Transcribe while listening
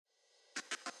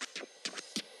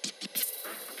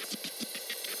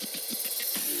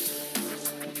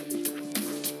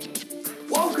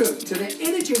Welcome to the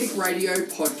Energetic Radio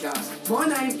Podcast. My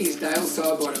name is Dale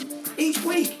Sidebottom. Each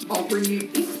week, I'll bring you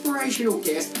inspirational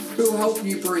guests who will help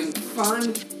you bring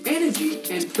fun, energy,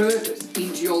 and purpose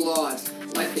into your lives.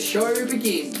 Let the show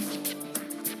begin.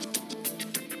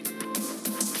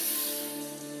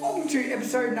 Welcome to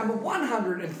episode number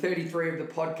 133 of the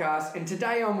podcast, and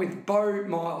today I'm with Beau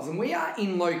Miles, and we are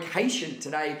in location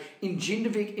today in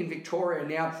Jindivick in Victoria.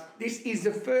 Now, this is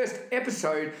the first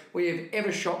episode we have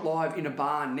ever shot live in a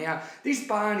barn. Now, this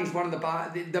barn is one of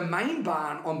the main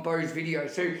barn on Beau's video.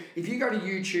 So if you go to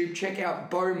YouTube, check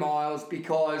out Beau Miles,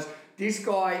 because this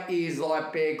guy is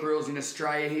like Bear Grylls in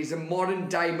Australia. He's a modern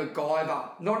day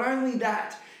MacGyver. Not only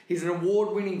that, he's an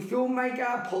award-winning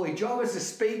filmmaker, polyjobist, a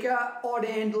speaker,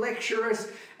 odd-end lecturer,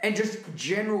 and just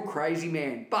general crazy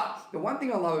man. But the one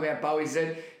thing I love about Beau is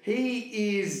that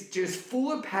he is just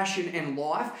full of passion and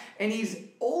life, and he's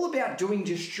all about doing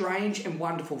just strange and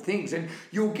wonderful things. And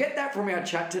you'll get that from our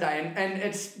chat today, and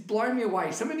it's blown me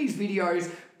away. Some of his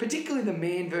videos, particularly the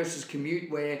man versus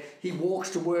commute, where he walks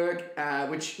to work,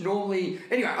 which normally...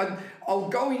 Anyway, I'll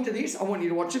go into this. I want you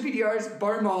to watch the videos,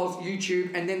 Beau Miles,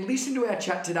 YouTube, and then listen to our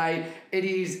chat today. It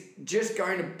is just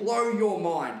going to blow your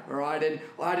mind, all right? And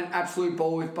I had an absolute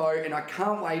ball with Beau, and I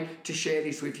can't wait to share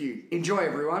this with you. Enjoy,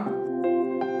 everyone.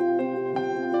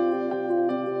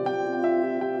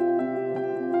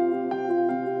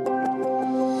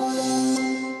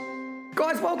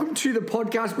 Welcome to the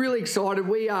podcast. Really excited.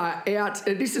 We are out.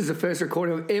 This is the first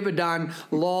recording I've ever done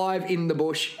live in the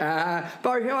bush. Beau,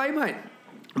 how are you, mate?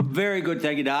 Very good,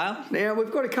 thank you, Dale. Now,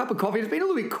 we've got a cup of coffee. It's been a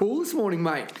little bit cool this morning,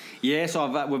 mate. Yes,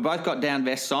 we've both got down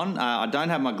vests on. I don't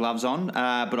have my gloves on,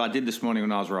 but I did this morning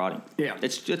when I was riding. Yeah.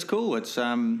 It's cool.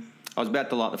 I was about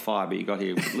to light the fire, but you got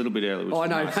here a little bit early. Which no,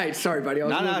 nice. Mate. Sorry, buddy.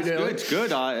 It's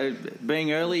good.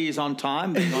 Being early is on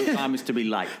time. Being on time is to be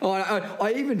late.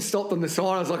 I even stopped on the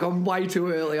side. I was like, I'm way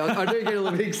too early. I do get a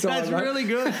little bit excited. That's really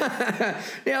good.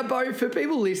 Now, Beau, for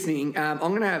people listening, I'm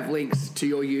going to have links to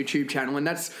your YouTube channel, and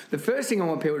that's the first thing I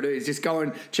want people to do is just go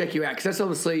and check you out, because that's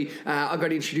obviously, I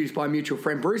got introduced by a mutual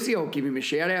friend, Brucey. I'll give him a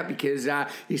shout out because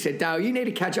he said, Dale, you need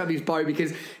to catch up with Beau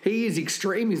because he is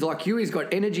extreme. He's like you. He's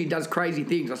got energy, does crazy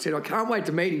things. I said, I can't wait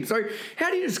to meet him. So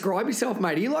how do you describe yourself,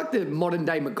 mate? Are you like the modern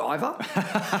day MacGyver?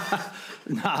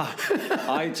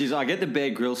 No, I get the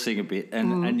Bear Grylls thing a bit,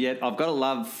 and yet I've got a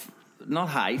love, not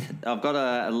hate, I've got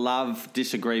a love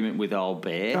disagreement with old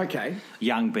Bear. Okay.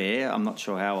 Young Bear, I'm not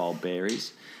sure how old Bear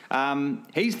is.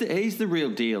 He's the real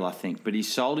deal, I think, but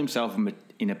he's sold himself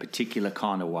in a particular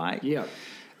kind of way. Yeah.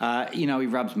 He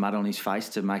rubs mud on his face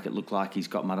to make it look like he's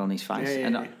got mud on his face.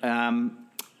 Yeah. And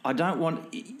I don't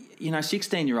want...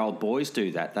 16-year-old boys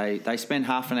do that. They spend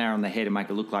half an hour on their hair to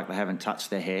make it look like they haven't touched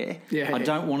their hair. Yeah. I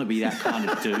don't want to be that kind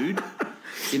of dude.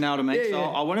 You know what I mean? Yeah, so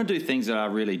I want to do things that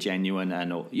are really genuine.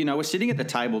 And, we're sitting at the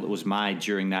table that was made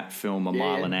during that film, A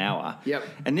Mile an Hour. Yep.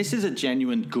 And this is a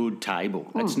genuine good table.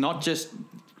 It's not just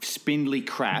spindly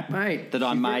crap that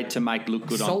I made to make look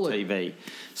good solid on TV.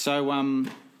 So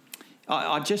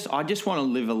I just want to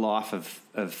live a life of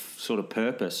sort of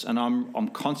purpose, and I'm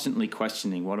constantly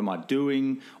questioning, what am I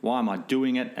doing? Why am I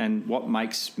doing it? And what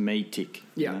makes me tick?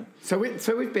 Yeah. You know?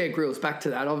 So with Bear Grylls, back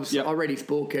to that. Obviously, I read his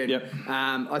book, and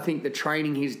I think the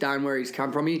training he's done, where he's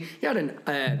come from, he had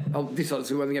this obviously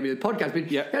wasn't going to be the podcast, but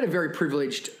he had a very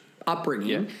privileged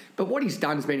upbringing, but what he's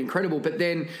done has been incredible. But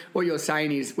then what you're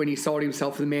saying is when he sold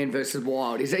himself for the Man versus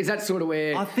Wild, is that sort of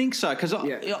where... I think so, because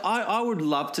I would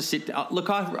love to sit...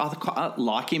 Look, I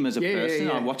like him as a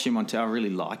person. I watch him on TV. I really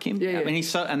like him. I mean,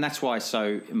 and that's why he's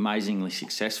so amazingly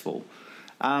successful.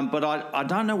 But I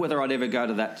don't know whether I'd ever go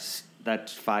to that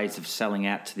phase of selling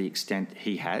out to the extent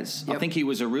he has. I think he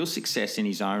was a real success in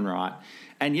his own right.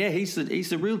 And he's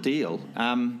the real deal.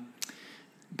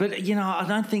 But, I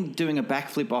don't think doing a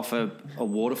backflip off a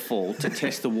waterfall to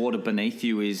test the water beneath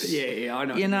you is... Yeah, I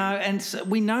know. And so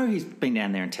we know he's been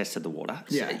down there and tested the water.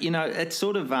 Yeah. So, it's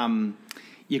sort of...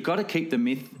 you've got to keep the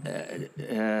myth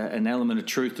an element of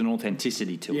truth and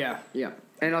authenticity to it. Yeah.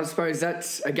 And I suppose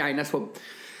that's what...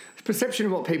 perception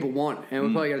of what people want, and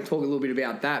we're probably going to talk a little bit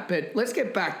about that. But let's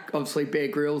get back, obviously, Bear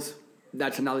Grylls.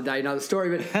 That's another day, another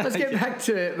story. But let's get back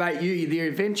to, mate, you, the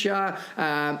adventure,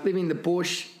 living in the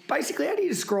bush. Basically, how do you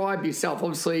describe yourself?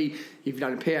 Obviously, you've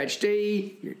done a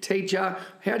PhD, you're a teacher.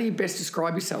 How do you best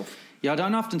describe yourself? Yeah, I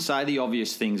don't often say the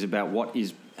obvious things about what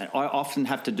is... I often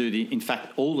have to do in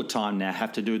fact, all the time now,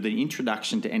 have to do the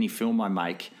introduction to any film I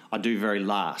make. I do very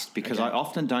last, because I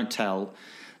often don't tell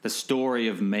the story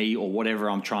of me or whatever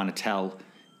I'm trying to tell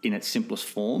in its simplest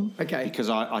form. Because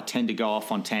I tend to go off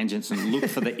on tangents and look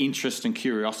for the interest and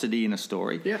curiosity in a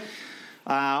story. Yeah.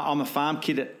 I'm a farm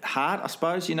kid at heart, I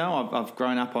suppose. You know, I've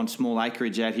grown up on small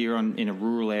acreage out here in a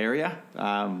rural area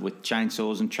with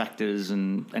chainsaws and tractors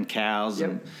and cows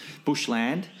and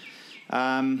bushland.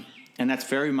 And that's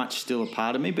very much still a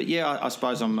part of me. But, yeah, I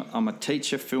suppose I'm a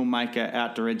teacher, filmmaker,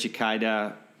 outdoor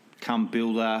educator, come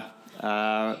builder,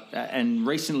 and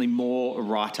recently more a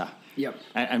writer. Yep.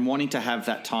 And wanting to have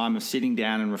that time of sitting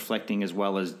down and reflecting as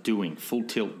well as doing, full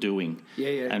tilt doing.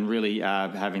 Yeah. And really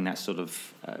having that sort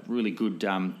of really good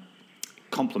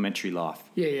complementary life.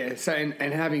 Yeah. So,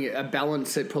 and having a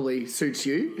balance that probably suits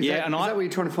you. Is that what you're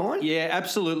trying to find? Yeah,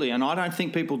 absolutely. And I don't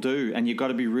think people do. And you've got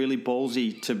to be really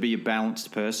ballsy to be a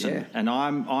balanced person. Yeah. And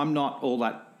I'm not all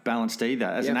that balanced either.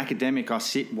 As an academic, I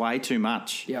sit way too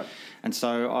much. Yep. And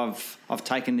so I've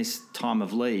taken this time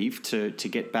of leave to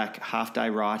get back half day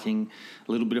writing,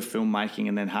 a little bit of filmmaking,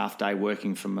 and then half day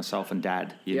working for myself and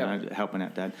Dad, you know, helping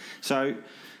out Dad. So,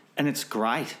 and it's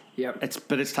great. Yep.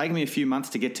 But it's taken me a few months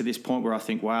to get to this point where I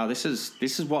think, wow, this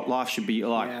is what life should be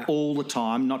like all the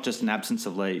time, not just an absence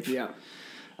of leave. Yeah.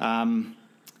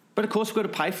 But of course we've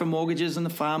got to pay for mortgages and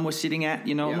the farm we're sitting at,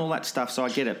 you know, and all that stuff. So I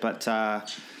get it, but.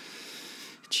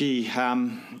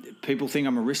 People think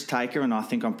I'm a risk taker, and I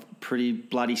think I'm pretty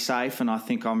bloody safe, and I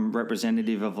think I'm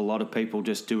representative of a lot of people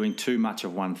just doing too much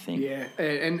of one thing. Yeah,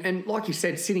 and like you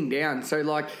said, sitting down. So,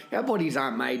 like, our bodies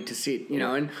aren't made to sit, you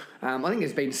know, and I think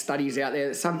there's been studies out there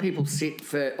that some people sit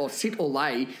or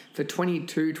lay for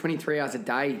 22, 23 hours a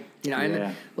day, you know,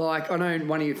 and like I know in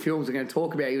one of your films we're going to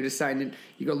talk about, you were just saying that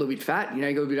you got a little bit fat, you know,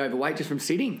 you got a bit overweight just from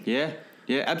sitting. Yeah,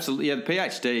 absolutely. Yeah, the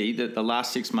PhD, the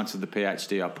last 6 months of the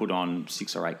PhD, I put on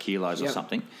 6 or 8 kilos or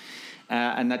something.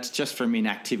 And that's just from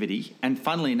inactivity. And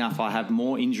funnily enough, I have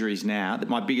more injuries now. That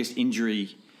my biggest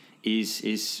injury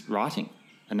is writing.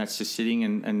 And that's just sitting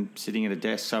and sitting at a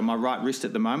desk. So my right wrist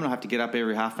at the moment, I have to get up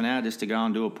every half an hour just to go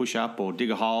and do a push-up or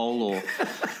dig a hole or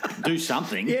do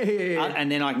something. Yeah.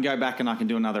 And then I can go back and I can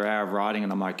do another hour of writing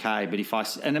and I'm okay.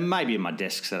 But and then maybe my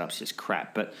desk setup's just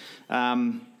crap. But...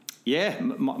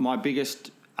 my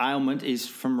biggest ailment is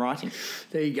from writing.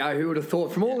 There you go. Who would have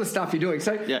thought from all the stuff you're doing?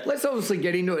 So let's obviously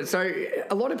get into it. So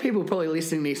a lot of people probably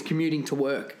listening to this commuting to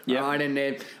work, right? And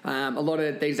a lot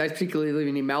of these days, particularly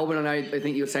living in Melbourne, I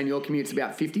think you were saying your commute's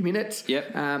about 50 minutes.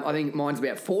 Yep. I think mine's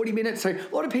about 40 minutes. So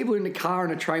a lot of people in the car,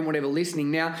 and a train, whatever,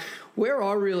 listening. Now, where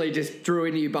I really just drew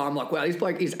into you, but I'm like, wow, this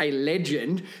bloke is a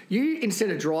legend. You, instead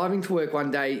of driving to work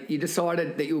one day, you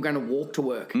decided that you were going to walk to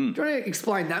work. Do you want to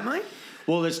explain that, mate?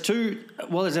 Well, there's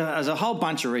a whole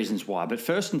bunch of reasons why, but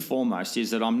first and foremost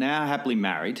is that I'm now happily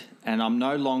married and I'm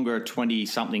no longer a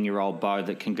 20-something-year-old beau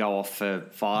that can go off for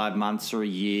 5 months or a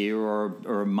year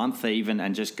or a month even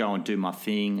and just go and do my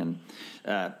thing and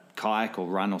kayak or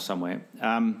run or somewhere.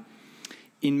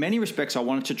 In many respects, I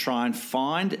wanted to try and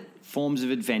find forms of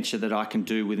adventure that I can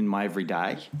do within my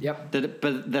everyday. Yep.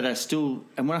 That are still,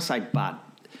 and when I say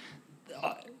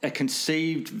a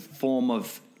conceived form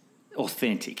of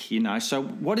authentic, you know. So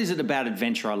what is it about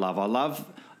adventure I love? I love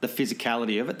the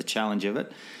physicality of it, the challenge of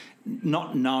it,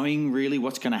 not knowing really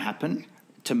what's going to happen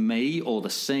to me or the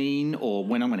scene or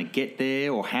when I'm going to get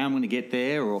there or how I'm going to get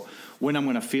there or when I'm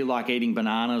going to feel like eating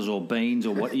bananas or beans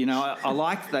or what, you know. I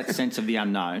like that sense of the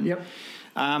unknown. Yep.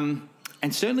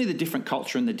 And certainly the different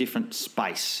culture and the different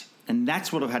space. And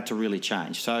that's what I've had to really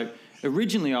change. So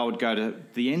originally I would go to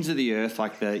the ends of the earth,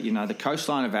 like the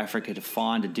coastline of Africa, to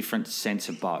find a different sense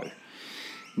of bow.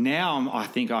 Now I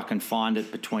think I can find it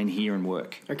between here and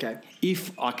work. Okay.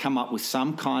 If I come up with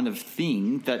some kind of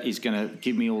thing that is going to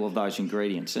give me all of those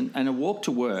ingredients. And a walk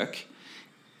to work,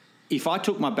 if I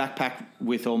took my backpack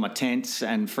with all my tents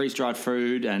and freeze-dried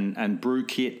food and brew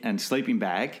kit and sleeping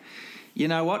bag, you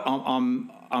know what?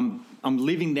 I'm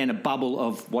living then a bubble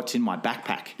of what's in my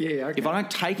backpack. Yeah, okay. If I don't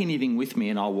take anything with me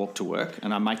and I walk to work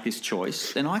and I make this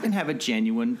choice, then I can have a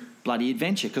genuine bloody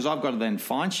adventure because I've got to then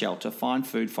find shelter, find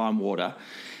food, find water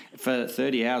for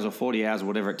 30 hours or 40 hours or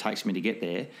whatever it takes me to get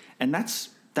there. And that's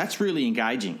really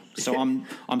engaging. So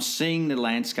I'm seeing the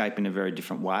landscape in a very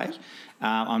different way.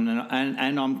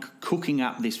 I'm cooking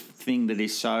up this thing that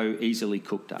is so easily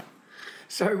cooked up.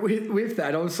 So with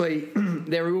that, obviously,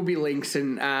 there will be links,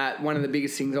 and one of the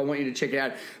biggest things I want you to check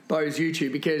out Beau's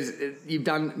YouTube because you've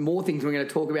done more things. We're going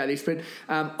to talk about this, but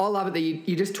I love it that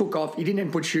you just took off. You didn't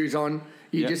even put shoes on.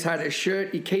 You just had a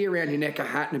shirt, your key around your neck, a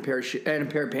hat, and a pair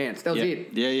of pants. That was it.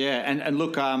 Yeah. And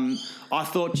look, I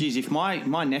thought, geez, if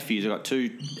my nephews, I've got two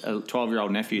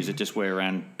 12-year-old nephews that just wear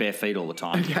around bare feet all the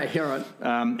time. Okay, all right.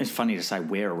 It's funny to say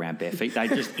wear around bare feet. They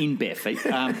just in bare feet.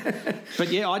 But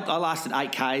yeah, I lasted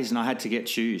 8 Ks and I had to get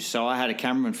shoes. So I had a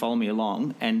cameraman follow me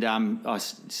along, and I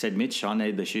said, Mitch, I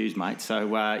need the shoes, mate. So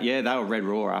they were red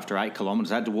raw after 8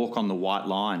 kilometres. I had to walk on the white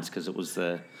lines because it was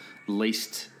the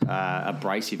least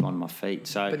abrasive on my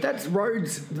feet. But that's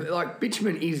roads, like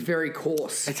bitumen is very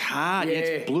coarse. It's hard. Yeah.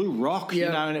 It's blue rock,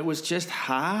 and it was just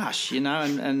harsh,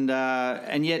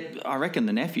 and yet I reckon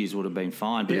the nephews would have been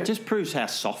fine. But it just proves how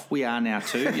soft we are now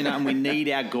too, and we need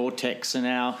our Gore-Tex and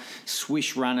our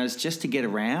Swish runners just to get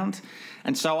around.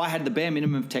 And so I had the bare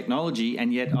minimum of technology,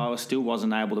 and yet I still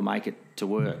wasn't able to make it to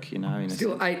work,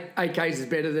 Still, 8 Ks is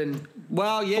better than 4.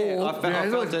 I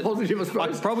felt it. Positive, I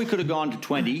suppose. I probably could have gone to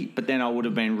 20, but then I would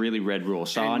have been really red raw.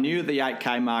 So I knew at the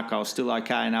 8K mark I was still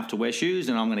okay enough to wear shoes,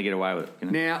 and I'm going to get away with it.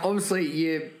 Now, obviously,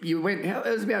 you went. It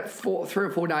was about 3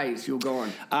 or 4 days you were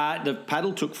gone. The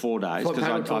paddle took 4 days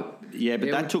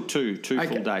that took two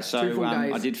full days. So 2 full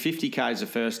days. I did 50 Ks the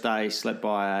first day, slept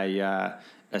by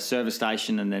a service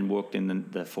station, and then walked in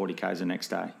the 40 Ks the next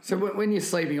day. So when you're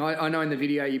sleeping, I know in the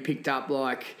video you picked up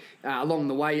along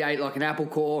the way you ate like an apple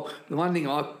core. The one thing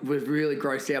I was really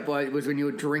grossed out by was when you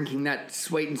were drinking that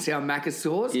sweet and sour Macca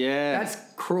sauce. Yeah. That's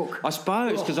crook. I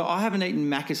suppose, because I haven't eaten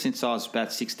Macca since I was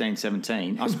about 16,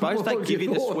 17. I suppose they give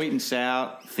you the sweet and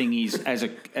sour thingies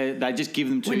they just give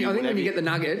them to you. I think when you get the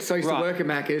nuggets, so I used to work at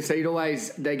Macca's, so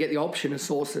they get the option of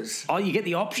sauces. Oh, you get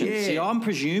the option. Yeah. See, I'm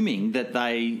presuming that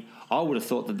I would have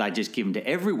thought that they'd just give them to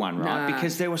everyone, right? Nah.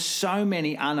 Because there were so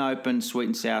many unopened sweet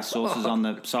and sour sauces on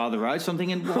the side of the road. So I'm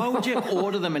thinking, why would you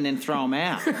order them and then throw them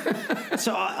out?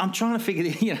 So I'm trying to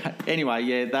figure,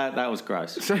 Anyway, that was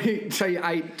gross. So you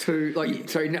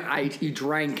ate you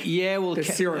drank. Yeah, well, the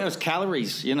syrup. It was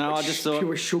calories. I just thought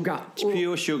pure sugar. It's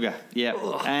pure sugar. Yeah,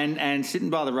 and sitting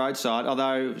by the roadside,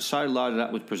 although so loaded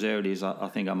up with preservatives, I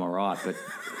think I'm all right, but.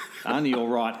 Only all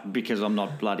right because I'm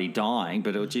not bloody dying,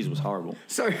 but it was horrible.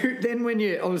 So then when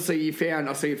you found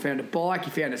a bike,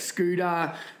 you found a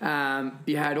scooter,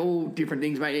 you had all different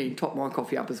things, mate. You top my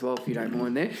coffee up as well if you don't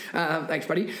mind there. Thanks,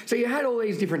 buddy. So you had all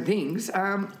these different things,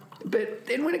 but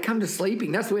then when it comes to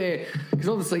sleeping, that's where, because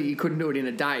obviously you couldn't do it in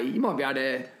a day. You might be able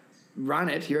to run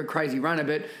it. You're a crazy runner,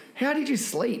 but how did you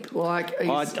sleep? I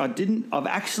didn't. I've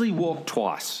actually walked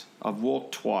twice. I've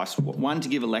walked twice, one to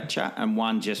give a lecture and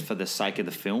one just for the sake of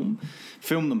the film.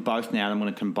 Film them both now, and I'm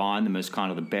going to combine them as kind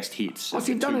of the best hits. Oh,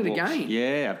 so you've done it again?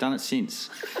 Yeah, I've done it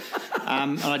since.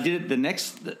 And I did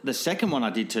it the second one I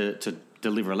did to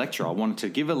deliver a lecture. I wanted to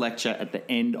give a lecture at the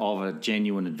end of a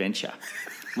genuine adventure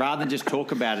rather than just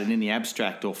talk about it in the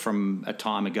abstract or from a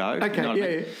time ago.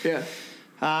 Okay, yeah.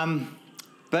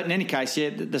 But in any case,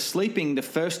 the sleeping, the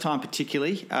first time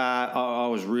particularly, I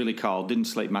was really cold, didn't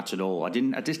sleep much at all. I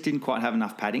just didn't quite have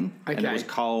enough padding. Okay. And it was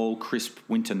cold, crisp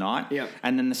winter night. Yep.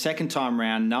 And then the second time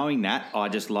round, knowing that, I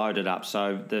just loaded up.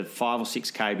 So the 5 or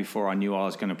 6K before I knew I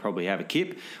was going to probably have a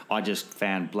kip, I just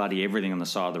found bloody everything on the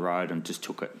side of the road and just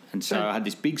took it. And so I had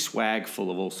this big swag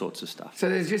full of all sorts of stuff. So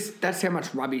that's how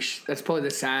much rubbish. That's probably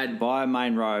the sad. By a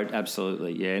main road,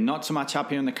 absolutely, yeah. Not so much up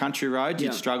here on the country roads.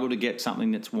 You'd struggle to get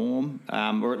something that's warm,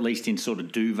 or at least in sort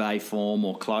of duvet form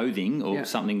or clothing or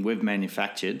something we've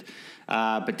manufactured.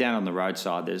 But down on the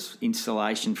roadside, there's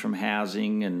insulation from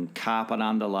housing and carpet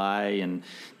underlay and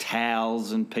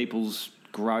towels and people's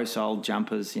gross old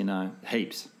jumpers,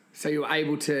 heaps. So you were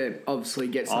able to obviously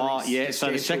get something. Oh, yeah. So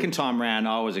the second time round,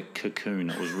 I was a cocoon.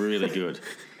 It was really good.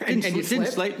 Didn't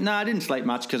sleep? No, I didn't sleep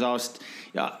much because I was...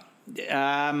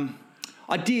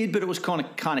 I did, but it was kind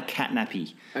of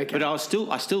catnappy. Okay. But I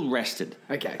still rested.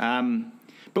 Okay.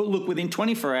 But look, within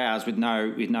 24 hours with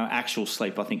no actual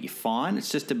sleep, I think you're fine.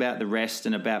 It's just about the rest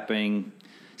and about being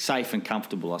safe and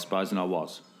comfortable, I suppose, and I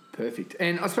was. Perfect.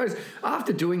 And I suppose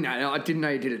after doing that, I didn't know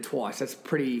you did it twice. That's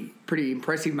pretty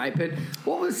impressive, mate. But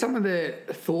what were some of the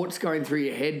thoughts going through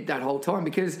your head that whole time?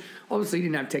 Because obviously you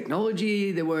didn't have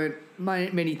technology. There weren't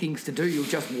many things to do. You were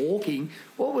just walking.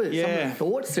 What were some of the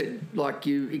thoughts that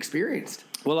you experienced?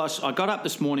 Well, I got up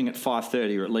this morning at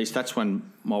 5:30, or at least that's when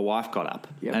my wife got up.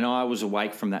 Yep. And I was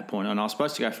awake from that point. And I was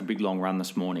supposed to go for a big long run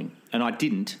this morning. And I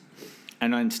didn't.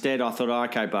 And instead I thought,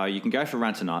 okay, Bo, you can go for a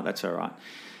run tonight. That's all right.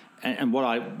 And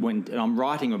I'm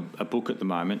writing a book at the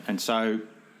moment, and so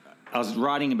I was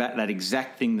writing about that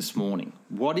exact thing this morning.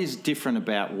 What is different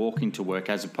about walking to work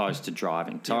as opposed to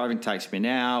driving? Driving takes me an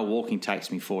hour, walking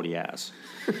takes me 40 hours.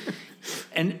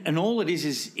 and all it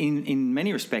is in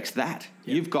many respects that.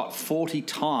 Yeah. You've got 40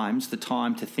 times the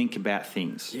time to think about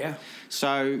things. Yeah.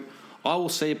 So I will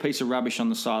see a piece of rubbish on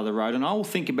the side of the road, and I will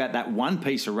think about that one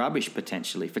piece of rubbish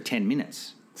potentially for 10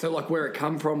 minutes. So, like, where it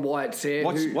come from, why it's there.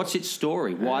 What's its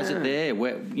story? Why is it there?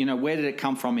 Where did it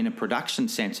come from in a production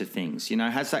sense of things?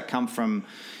 Has that come from,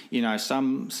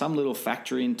 some little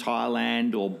factory in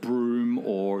Thailand or Broome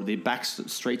or the back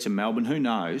streets of Melbourne? Who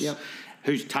knows? Yep.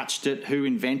 Who's touched it? Who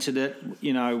invented it?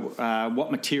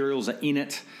 What materials are in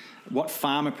it? What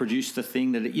farmer produced the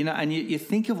thing that and you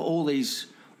think of all these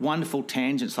wonderful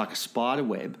tangents like a spider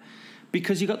web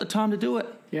because you got the time to do it.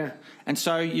 Yeah. And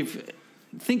so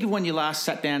think of when you last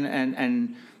sat down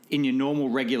and in your normal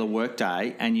regular work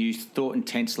day and you thought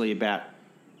intensely about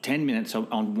 10 minutes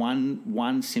on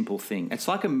one simple thing. It's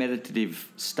like a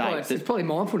meditative state. It's probably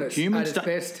mindfulness at its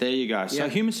best. There you go. So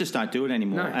humans just don't do it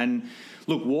anymore. No. And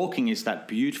look, walking is that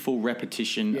beautiful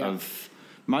repetition of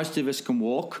most of us can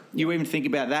walk. You even think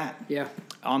about that. Yeah.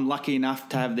 I'm lucky enough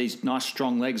to have these nice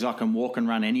strong legs. I can walk and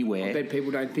run anywhere. I bet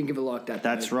people don't think of it like that.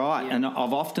 That's right. Yeah. And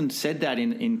I've often said that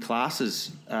in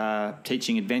classes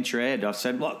teaching Adventure Ed. I've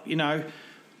said, look,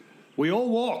 we all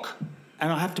walk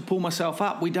and I have to pull myself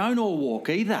up. We don't all walk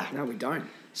either. No, we don't.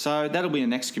 So that'll be the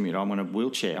next commute. I'm going to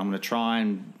wheelchair. I'm going to try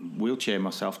and wheelchair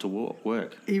myself to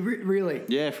work. Really?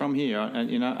 Yeah, from here.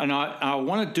 And I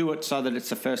want to do it so that it's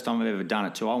the first time I've ever done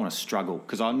it too. I want to struggle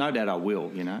because I no doubt I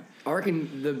will, I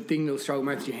reckon the thing that'll struggle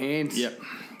most is your hands. Yep.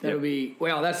 That'll be,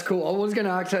 wow, that's cool. I was going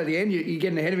to ask that at the end. You're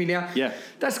getting ahead of me now. Yeah.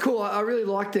 That's cool. I really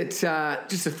liked it,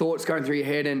 just the thoughts going through your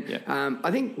head. And I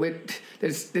think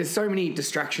there's so many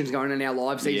distractions going on in our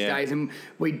lives these days, and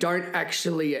we don't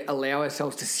actually allow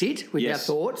ourselves to sit with our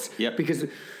thoughts because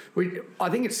I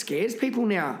think it scares people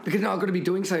now because I've got to be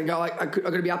doing something. I've got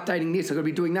to be updating this. I've got to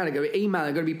be doing that. I've got to be emailing.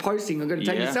 I've got to be posting. I've got to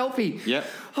take a selfie. Yep.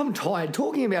 I'm tired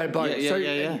talking about it, both.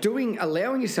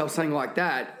 Allowing yourself something like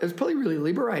that is probably really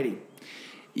liberating.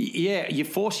 Yeah, you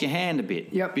force your hand a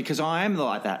bit. Yep. Because I am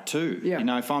like that too.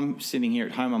 Yeah. If I'm sitting here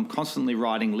at home, I'm constantly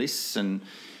writing lists and,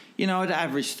 I'd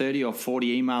average 30 or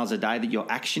 40 emails a day that you're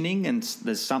actioning and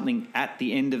there's something at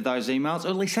the end of those emails, or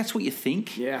at least that's what you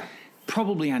think. Yeah.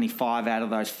 Probably only 5 out of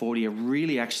those 40 are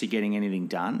really actually getting anything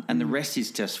done and the rest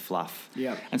is just fluff.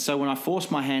 Yeah. And so when I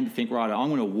force my hand to think, right, I'm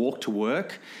going to walk to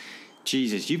work,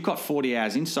 Jesus, you've got 40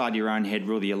 hours inside your own head,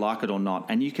 whether you like it or not,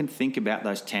 and you can think about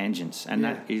those tangents, and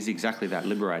that is exactly that,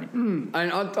 liberating.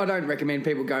 And I don't recommend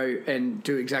people go and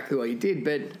do exactly what you did,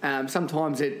 but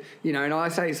sometimes and I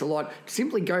say this a lot,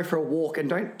 simply go for a walk and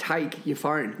don't take your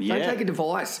phone. Yeah. Don't take a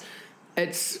device.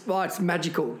 It's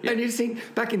magical. Yeah. And you just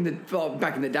think back in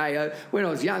the day when I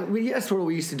was young, that's what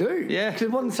we used to do. Yeah, because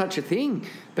it wasn't such a thing.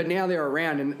 But now they're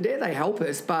around and they help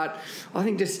us. But I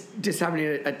think just having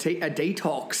a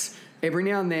detox every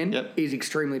now and then is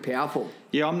extremely powerful.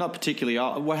 Yeah, I'm not particularly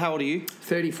old. Well, how old are you?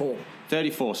 34.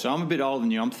 34, so I'm a bit older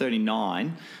than you. I'm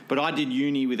 39, but I did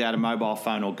uni without a mobile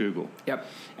phone or Google. Yep.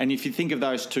 And if you think of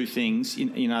those two things,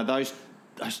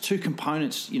 those two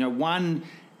components, one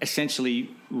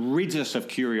essentially rids us of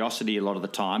curiosity a lot of the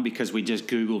time because we just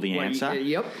Google the answer.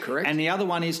 Yep, correct. And the other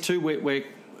one is too,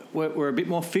 we're a bit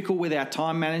more fickle with our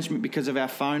time management because of our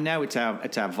phone now. It's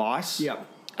our vice. Yep.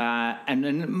 And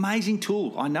an amazing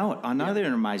tool. I know it. I know they're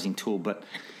an amazing tool. But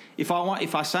if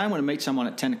I say I want to meet someone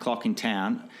at 10 o'clock in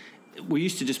town, we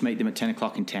used to just meet them at 10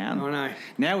 o'clock in town. I know.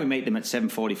 Now we meet them at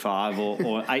 7:45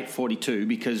 or 8:42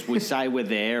 because we say we're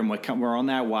there and we're on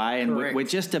our way, and we're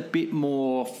just a bit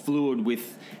more fluid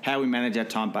with how we manage our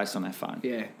time based on our phone.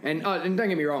 Yeah, and don't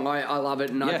get me wrong, I love it,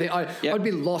 and I think I'd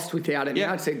be lost without it.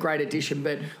 Now it's a great addition,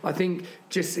 but I think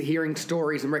just hearing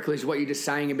stories and recollections, what you're just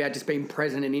saying about just being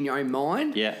present and in your own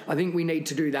mind, I think we need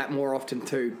to do that more often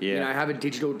too. Yeah. Have a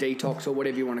digital detox or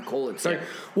whatever you want to call it. So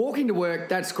walking to work,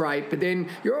 that's great, but then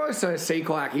you're also a sea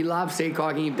kayak. You love sea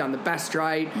kayaking. You've done the Bass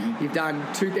Strait. Mm-hmm. You've done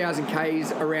 2,000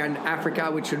 Ks around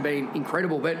Africa, which would have been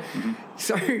incredible. But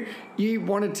so you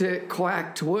wanted to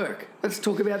kayak to work. Let's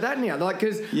talk about that now.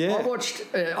 Because I watched,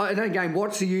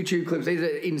 watch the YouTube clips. These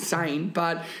are insane.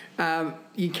 But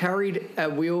you carried a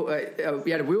you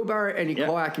had a wheelbarrow and your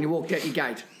kayak and you walked out your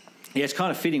gate. Yeah, it's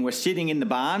kind of fitting. We're sitting in the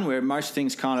barn where most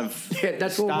things kind of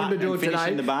that's what we're going to do today.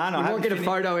 In the barn. We might get a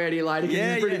photo out of you later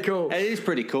because it's pretty cool. It is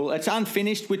pretty cool. It's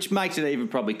unfinished, which makes it even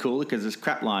probably cooler because there's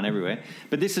crap lying everywhere.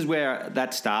 But this is where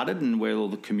that started and where all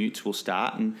the commutes will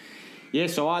start. And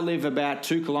so I live about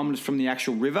 2 kilometres from the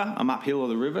actual river. I'm uphill of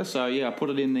the river, so I put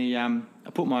it in the. I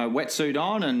put my wetsuit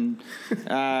on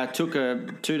and took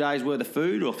 2 days worth of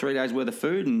food or 3 days worth of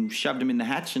food and shoved them in the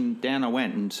hatch and down I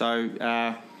went. And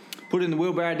so. Put in the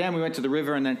wheelbarrow down, we went to the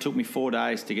river, and then it took me 4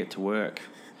 days to get to work.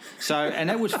 So, and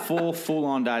that was 4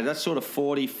 full-on days. That's sort of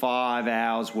 45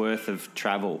 hours worth of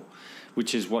travel,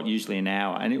 which is what usually an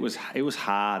hour. And it was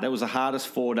hard. That was the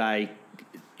hardest 4-day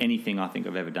anything I think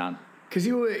I've ever done. Because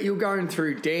you were going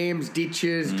through dams,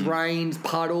 ditches, drains,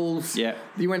 puddles. Yeah.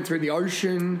 You went through the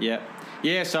ocean. Yeah.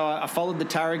 Yeah, so I followed the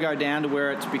Tarago down to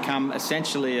where it's become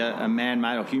essentially a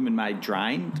man-made or human-made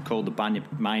drain called the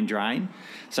Bunyip Main Drain.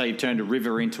 So you've turned a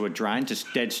river into a drain,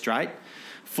 just dead straight,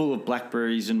 full of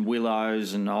blackberries and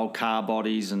willows and old car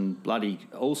bodies and bloody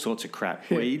all sorts of crap,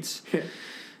 weeds. Yeah.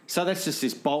 So that's just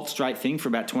this bolt straight thing for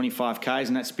about 25 k's,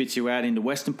 and that spits you out into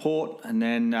Western Port. And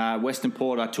then Western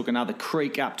Port, I took another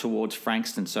creek up towards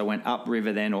Frankston, so I went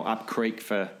upriver then or up creek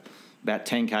for about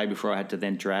 10k before I had to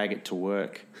then drag it to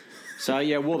work. So,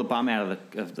 yeah, wore the bum out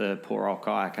of the poor old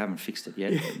kayak. I haven't fixed it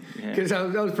yet. Because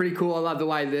that was pretty cool. I love the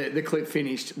way the clip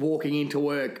finished, walking into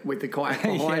work with the kayak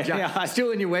behind you, still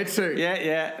in your wetsuit.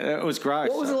 Yeah, it was gross.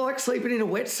 What was it like sleeping in a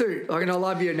wetsuit? Like, and I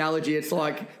love your analogy. It's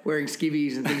like wearing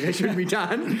skivvies and things that shouldn't be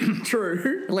done.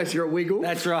 True, unless you're a wiggle.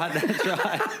 That's right.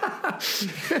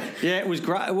 Yeah, it was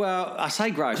great. Well, I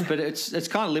say gross, but it's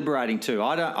kind of liberating too.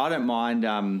 I don't mind.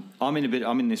 I'm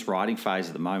in this writing phase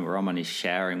at the moment where I'm only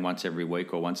showering once every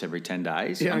week or once every 10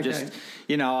 days. Yeah, I'm okay. just,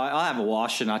 I have a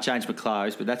wash and I change my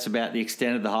clothes, but that's about the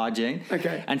extent of the hygiene.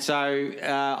 Okay. And so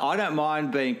I don't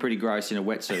mind being pretty gross in a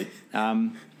wetsuit.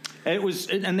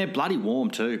 And they're bloody warm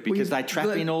too because they trap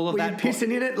in all of that. Were you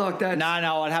pissing in it like that? No,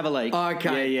 I'd have a leak. Oh,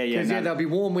 okay. Yeah. Because they'll be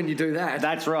warm when you do that.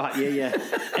 That's right. Yeah.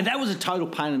 And that was a total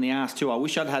pain in the ass too. I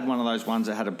wish I'd had one of those ones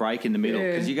that had a break in the middle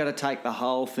because you got to take the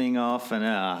whole thing off. And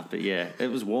but yeah, it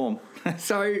was warm.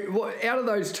 So out of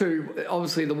those two,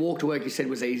 obviously the walk to work you said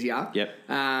was easier. Yep.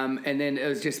 And then it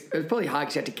was probably hard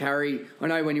because you had to carry. I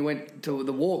know when you went to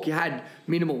the walk you had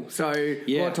minimal, so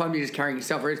a lot of time you're just carrying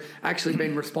yourself. Whereas actually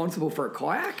being responsible for a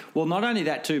kayak. Well, not only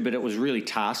that too, but it was really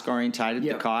task orientated.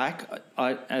 The kayak.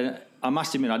 I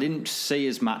must admit I didn't see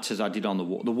as much as I did on the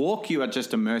walk. The walk you are just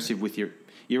immersive with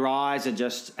your eyes are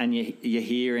just, and your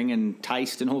hearing and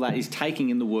taste and all that is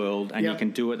taking in the world, and you can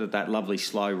do it at that lovely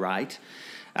slow rate.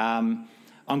 I'm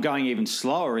going even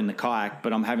slower in the kayak,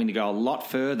 but I'm having to go a lot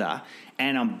further,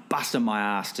 and I'm busting my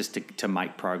ass just to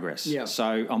make progress. Yeah.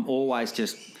 So I'm always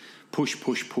just push.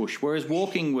 Whereas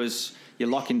walking was you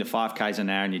lock into 5k's an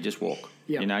hour and you just walk.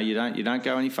 Yeah. You don't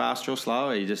go any faster or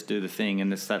slower. You just do the thing,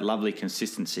 and it's that lovely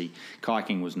consistency.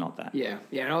 Kayaking was not that. Yeah.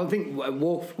 And I think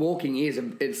walking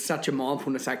it's such a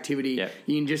mindfulness activity. Yeah.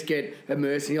 You can just get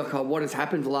immersed and you're like, what has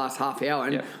happened the last half hour?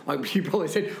 And like you probably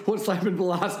said, what's happened the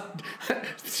last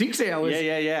 6 hours?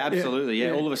 Yeah, absolutely.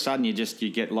 Yeah. All of a sudden you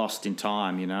get lost in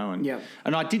time,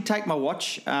 And I did take my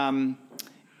watch.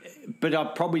 But I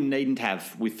probably needn't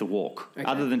have with the walk,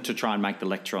 other than to try and make the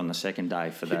lecture on the second day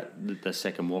for the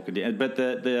second walk. But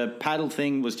the paddle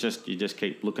thing was just you just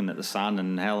keep looking at the sun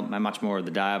and how much more of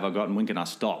the day have I got and when can I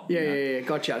stop? Yeah,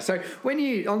 gotcha. So when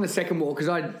you on the second walk, because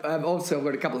I've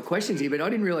got a couple of questions here, but I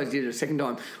didn't realise you did it a second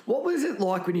time. What was it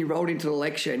like when you rolled into the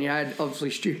lecture and you had obviously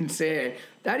students there?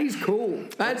 That is cool.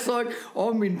 That's like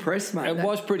I'm impressed, mate. It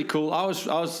was pretty cool. I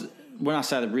was. When I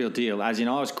say the real deal, as in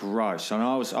I was gross and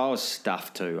I was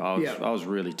stuffed too. I was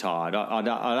really tired. I'd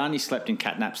only slept in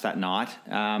catnaps that night.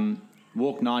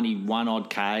 Walked 91 odd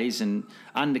k's and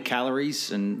under calories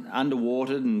and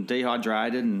underwatered and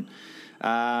dehydrated and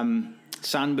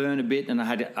sunburned a bit. And I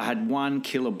had 1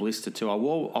 killer blister too. I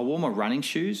wore my running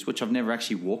shoes, which I've never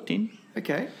actually walked in.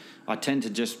 Okay. I tend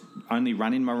to just only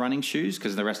run in my running shoes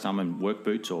because the rest I'm in work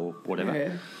boots or whatever.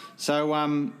 Yeah. So,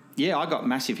 I got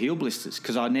massive heel blisters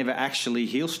because I never actually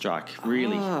heel strike,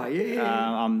 really.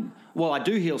 Well, I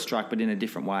do heel strike, but in a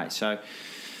different way. So,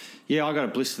 I got a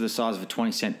blister the size of a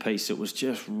 20-cent piece. It was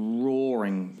just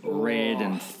roaring red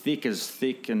and thick as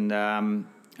thick.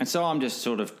 And so I'm just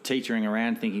sort of teetering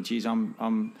around thinking, geez,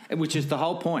 which is the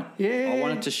whole point. Yeah. I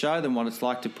wanted to show them what it's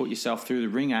like to put yourself through the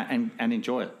ringer and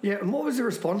enjoy it. Yeah, and what was the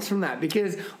response from that?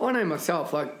 Because I know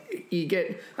myself, like, you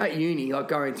get at uni, like,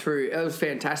 going through, it was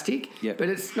fantastic, but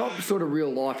it's not sort of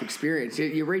real life experience.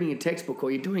 You're reading a textbook or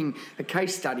you're doing a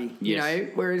case study, you know,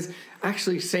 whereas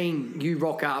actually seeing you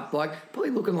rock up, like,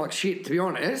 probably looking like shit, to be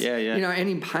honest, and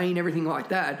in pain, everything like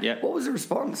that. Yeah. What was the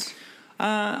response?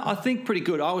 I think pretty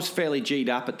good. I was fairly G'd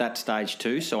up at that stage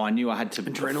too, so I knew I had to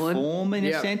perform in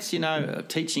a sense.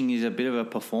 Teaching is a bit of a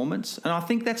performance, and I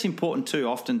think that's important too.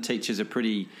 Often teachers are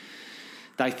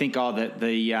they think that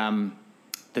the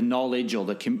knowledge or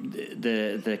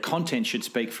the content should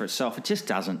speak for itself. It just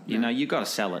doesn't. You've got to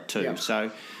sell it too. Yep.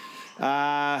 So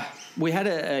we had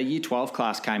a Year 12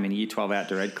 class came in, a Year 12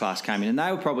 outdoor ed class came in, and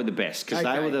they were probably the best because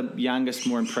they were the youngest,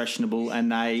 more impressionable,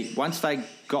 and once they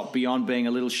got beyond being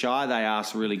a little shy, they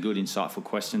asked really good, insightful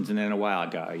questions, and then away I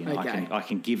go. I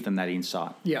can give them that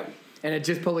insight. Yeah, and it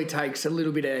just probably takes a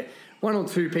little bit of one or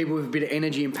two people with a bit of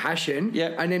energy and passion,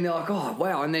 and then they're like, oh,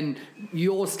 wow, and then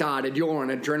you're on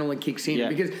adrenaline kicks in,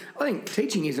 because I think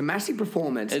teaching is a massive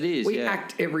performance. It is, We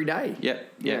act every day.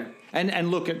 Yeah.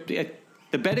 And look,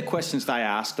 the better questions they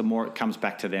ask, the more it comes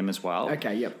back to them as well.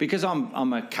 Okay, yep. Because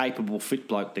I'm a capable, fit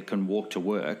bloke that can walk to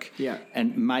work,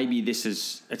 and maybe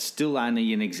it's still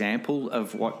only an example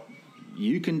of what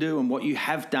you can do and what you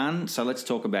have done. So let's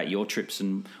talk about your trips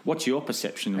and what's your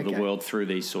perception of the world through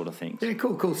these sort of things. Yeah,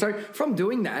 cool. So from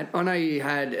doing that, I know you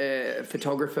had a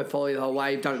photographer follow you the whole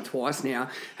way. You've done it twice now.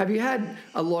 Have you had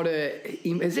a lot of...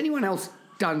 Has anyone else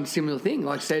done similar thing,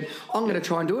 like said, I'm going to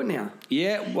try and do it now?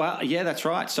 Yeah, that's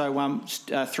right. So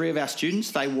 3 of our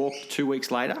students, they walked 2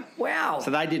 weeks later. Wow.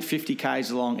 So they did 50 Ks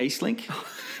along Eastlink.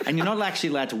 And you're not actually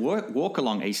allowed to walk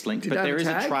along Eastlink, but there is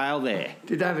a trail there.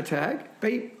 Did they have a tag?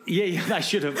 Beep? Yeah, they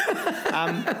should have.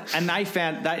 And they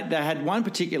found they had one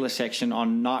particular section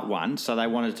on night one, so they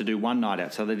wanted to do one night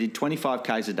out. So they did 25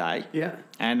 Ks a day. Yeah.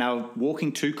 And they were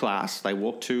walking to class. They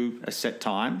walked to a set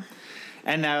time.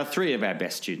 And they were 3 of our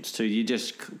best students too. You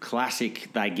just classic,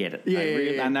 they get it.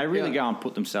 And they really go and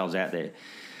put themselves out there.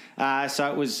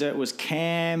 So it was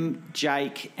Cam,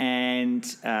 Jake, and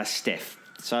Steph.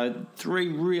 So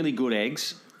 3 really good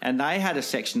eggs. And they had a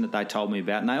section that they told me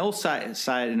about. And they all say it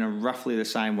in roughly the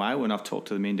same way when I've talked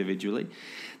to them individually.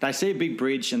 They see a big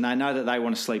bridge and they know that they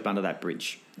want to sleep under that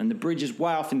bridge. And the bridge is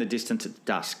way off in the distance at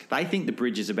dusk. They think the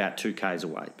bridge is about 2 Ks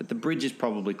away, but the bridge is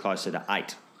probably closer to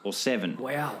 8 or 7.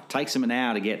 Wow. Takes them an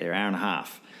hour to get there, hour and a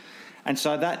half. And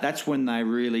so that's when they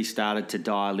really started to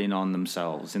dial in on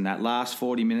themselves in that last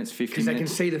 40 minutes, 50 minutes. Because they can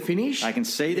see the finish? They can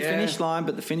see the finish line,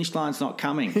 but the finish line's not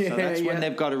coming. So that's when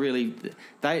they've got to really...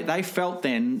 They felt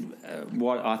then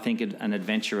what I think an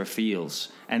adventurer feels.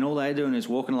 And all they're doing is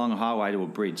walking along a highway to a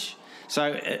bridge.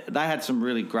 So they had some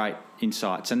really great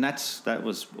insights, and that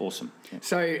was awesome. Yeah.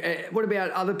 So what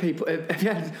about other people?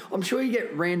 I'm sure you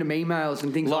get random emails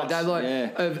and things like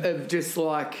that, of just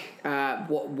like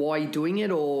why you're doing it,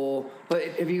 or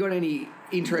have you got any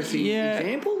interesting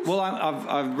examples? Well,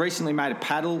 I've recently made a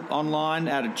paddle online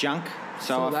out of junk.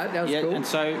 So that was cool. And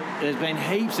so there's been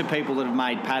heaps of people that have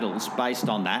made paddles based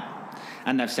on that,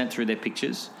 and they've sent through their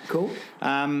pictures. Cool.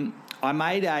 I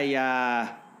made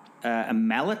a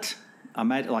mallet. I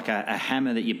made like a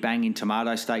hammer that you bang in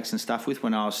tomato steaks and stuff with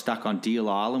when I was stuck on Deal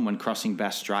Island when crossing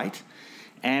Bass Strait.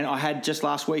 And I had just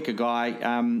last week a guy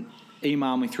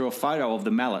email me through a photo of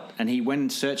the mallet, and he went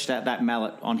and searched out that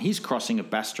mallet on his crossing of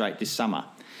Bass Strait this summer.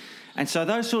 And so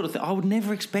those sort of things, I would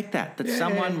never expect that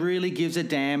someone really gives a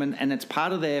damn, and it's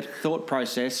part of their thought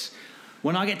process.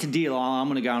 When I get to Deal Island, I'm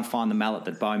going to go and find the mallet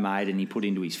that Bo made and he put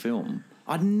into his film.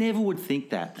 I never would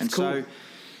think that. And so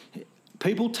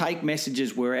people take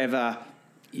messages wherever.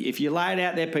 If you lay it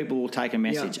out there, people will take a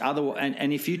message.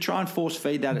 And if you try and force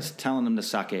feed that, it's telling them to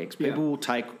suck eggs. People will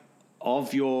take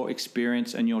of your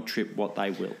experience and your trip what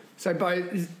they will. So, Bo,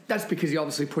 that's because you're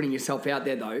obviously putting yourself out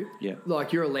there, though. Yeah.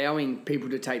 Like, you're allowing people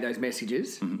to take those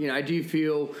messages. Mm-hmm. You know, do you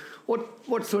feel...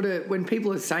 What sort of... When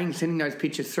people are sending those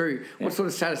pictures through, what sort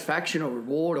of satisfaction or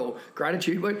reward or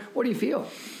gratitude, what do you feel?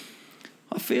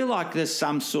 I feel like there's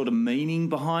some sort of meaning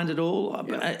behind it all,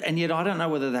 and yet I don't know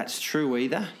whether that's true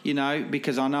either, you know,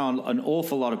 because I know an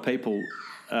awful lot of people,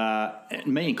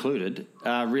 me included,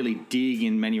 really dig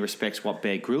in many respects what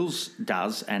Bear Grylls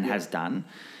does and has done.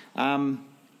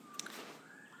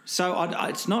 So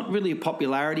it's not really a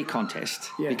popularity contest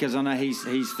because I know he's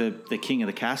the king of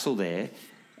the castle there.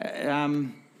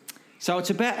 So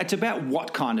it's about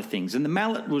what kind of things, and the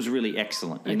mallet was really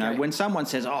excellent. You know, when someone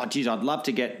says, "Oh, geez, I'd love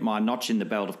to get my notch in the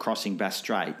belt of crossing Bass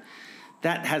Strait,"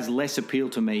 that has less appeal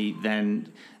to me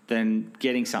than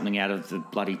getting something out of the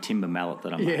bloody timber mallet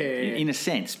that I'm making, in a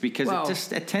sense, because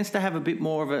it tends to have a bit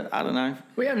more of a, I don't know.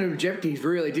 We had an objective,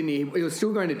 really, didn't he? He was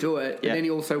still going to do it, and then he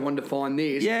also wanted to find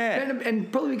this. Yeah.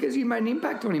 And probably because you made an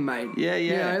impact on him, mate. Yeah.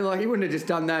 You know, like, he wouldn't have just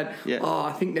done that,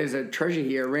 I think there's a treasure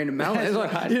here, a random mallet.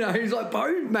 You know, he's like,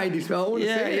 Bo made this mallet, I want to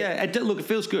see it. Look, it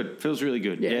feels good. It feels really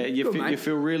good. Yeah, you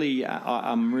feel really,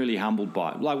 I'm really humbled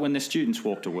by it. Like when the students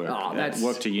walk to work,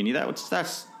 work to uni,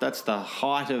 that's the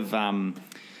height of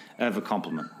a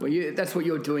compliment. Well, that's what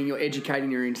you're doing. You're educating,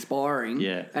 you're inspiring.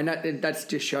 Yeah. And that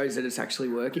just shows that it's actually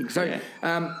working. So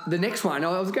the next one,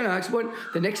 I was going to ask, what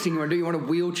the next thing you want to do? You want a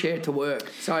wheelchair to work.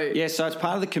 So it's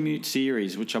part of the Commute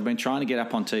series, which I've been trying to get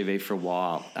up on TV for a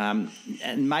while.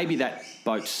 And maybe that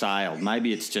boat sailed.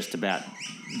 Maybe it's just about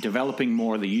developing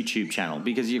more of the YouTube channel,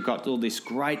 because you've got all this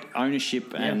great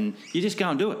ownership and you just go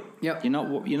and do it. Yep.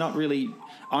 You're not really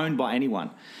owned by anyone.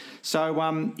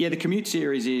 So, the Commute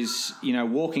series is,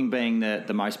 walking being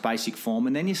the most basic form,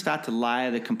 and then you start to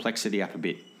layer the complexity up a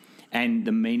bit. and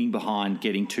the meaning behind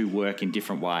getting to work in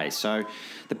different ways. So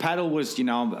the paddle was,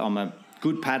 I'm a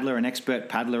good paddler, an expert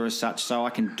paddler as such, so I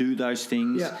can do those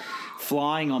things. Yeah.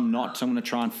 Flying, I'm not, so I'm going to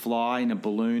try and fly in a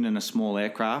balloon and a small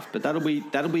aircraft, but that'll be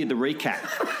the recap.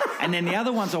 And then the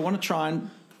other ones I want to try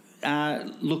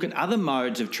and look at other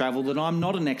modes of travel that I'm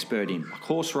not an expert in, like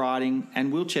horse riding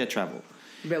and wheelchair travel.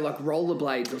 About like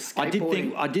rollerblades or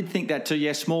skateboarding. I did think that too.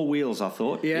 Yeah, small wheels. I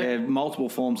thought. Yeah, multiple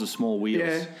forms of small wheels.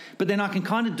 Yeah. But then I can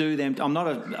kind of do them. I'm not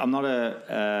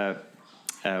a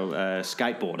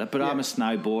skateboarder, but I'm a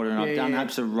snowboarder, and I've done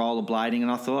heaps of rollerblading.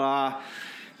 And I thought,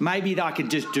 maybe I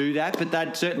could just do that, but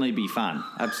that'd certainly be fun.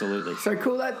 Absolutely. So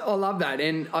cool. I love that,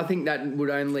 and I think that would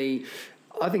only.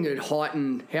 I think it would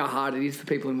heighten how hard it is for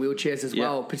people in wheelchairs as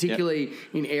well, particularly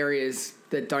in areas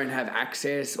that don't have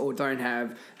access or don't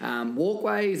have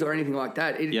walkways or anything like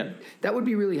that. That would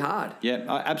be really hard. Yeah,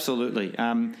 absolutely.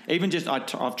 Even just I've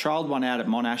trialled one out at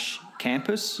Monash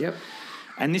campus. Yep.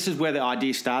 And this is where the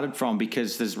idea started from,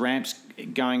 because there's ramps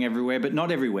going everywhere, but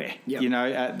not everywhere.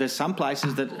 Yep. There's some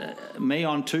places that me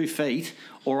on 2 feet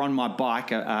or on my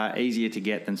bike are easier to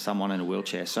get than someone in a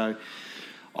wheelchair. So,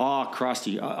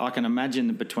 crusty. I can imagine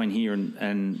that between here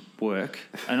and work,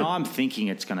 and I'm thinking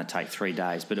it's going to take 3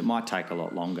 days, but it might take a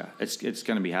lot longer. It's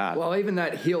going to be hard. Well, even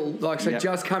that hill,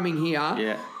 just coming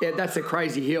here, that's a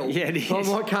crazy hill. Yeah, it is.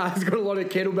 My car's got a lot of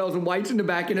kettlebells and weights in the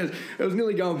back, and it was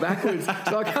nearly going backwards.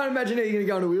 So I can't imagine how you're going to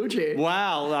go in a wheelchair.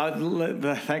 Wow,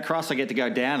 thank Christ I get to go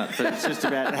down it, but it's just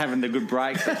about having the good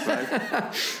brakes, I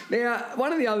suppose. Now,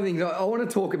 one of the other things, I want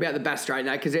to talk about the Bass Strait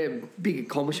now, because they're big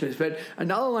accomplishments, but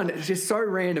another one that's just so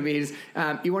random is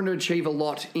you want to achieve a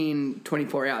lot in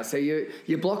 24 hours. So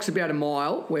your block's about a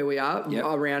mile where we are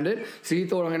around it. So you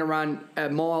thought, I'm going to run a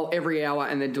mile every hour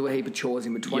and then do a heap of chores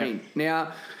in between. Yep.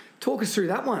 Now, talk us through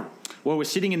that one. Well, we're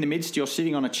sitting in the midst. You're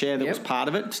sitting on a chair that was part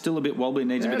of it. Still a bit wobbly,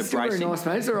 needs a bit of bracing. Very nice,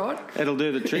 mate. It's all right. It'll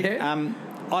do the trick.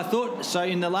 I thought, so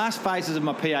in the last phases of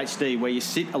my PhD, where you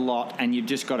sit a lot and you've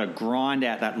just got to grind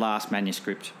out that last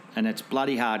manuscript, and it's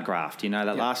bloody hard graft.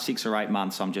 Last 6 or 8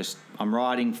 months, I'm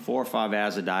writing 4 or 5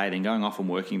 hours a day, then going off and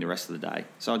working the rest of the day.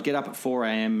 So I'd get up at 4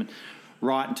 a.m,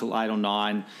 write until 8 or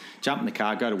 9, jump in the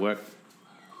car, go to work.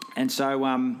 And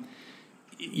so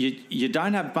you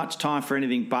don't have much time for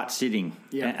anything but sitting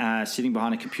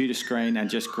behind a computer screen and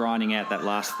just grinding out that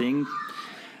last thing.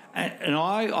 And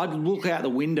I'd look out the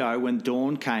window when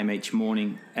dawn came each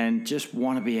morning and just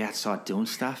want to be outside doing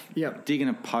stuff. Yep. Digging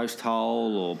a post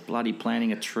hole or bloody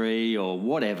planting a tree or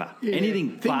whatever.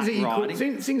 Anything but riding.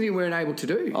 Things you weren't able to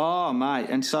do. Oh, mate.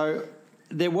 And so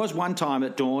there was one time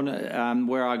at dawn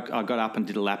where I got up and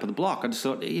did a lap of the block. I just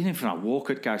thought, even if I walk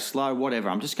it, go slow, whatever,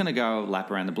 I'm just going to go a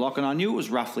lap around the block. And I knew it was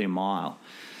roughly a mile.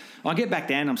 I get back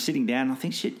down, I'm sitting down, and I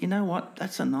think, shit, you know what?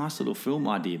 That's a nice little film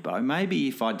idea, Bo. Maybe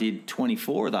if I did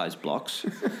 24 of those blocks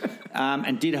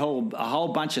and did a whole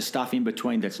bunch of stuff in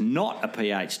between that's not a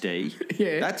PhD,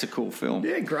 that's a cool film.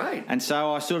 Yeah, great. And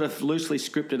so I sort of loosely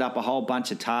scripted up a whole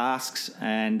bunch of tasks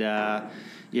and,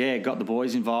 got the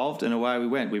boys involved, and away we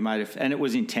went. We made and it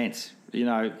was intense,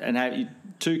 and had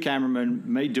 2 cameramen,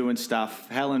 me doing stuff,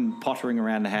 Helen pottering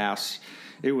around the house.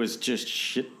 It was just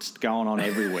shit going on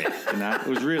everywhere, It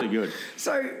was really good.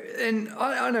 So, and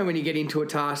I know when you get into a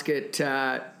task,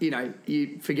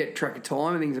 you forget track of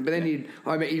time and things, but then you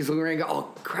just look around and go,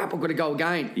 oh, crap, I've got to go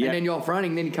again. Yep. And then you're off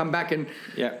running, then you come back and...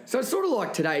 Yep. So it's sort of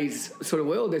like today's sort of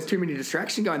world. There's too many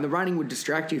distractions going. The running would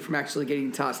distract you from actually getting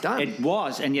the task done. It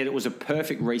was, and yet it was a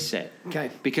perfect reset.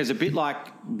 Okay. Because a bit like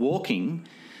walking...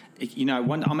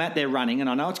 when I'm out there running and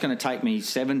I know it's going to take me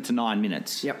 7 to 9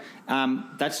 minutes. Yep.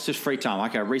 That's just free time.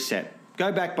 Okay, reset.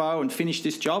 Go back, Bo, and finish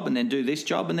this job and then do this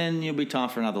job, and then you'll be time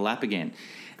for another lap again.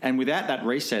 And without that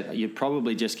reset, you'd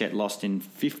probably just get lost in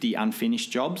 50 unfinished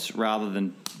jobs rather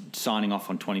than signing off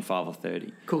on 25 or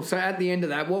 30. Cool. So at the end of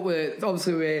that, we've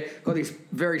got this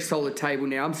very solid table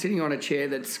now. I'm sitting on a chair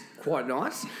that's quite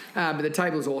nice, but the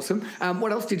table's awesome.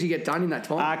 What else did you get done in that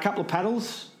time? A couple of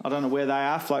paddles. I don't know where they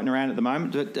are, floating around at the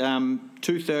moment, but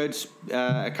 2/3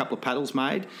 a couple of paddles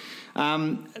made.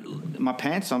 My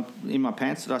pants, I'm in my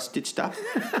pants that I stitched up.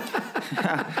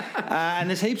 And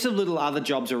there's heaps of little other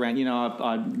jobs around.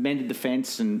 I mended the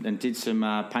fence and did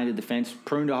some, painted the fence,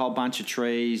 pruned a whole bunch of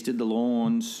trees, did the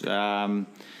lawns.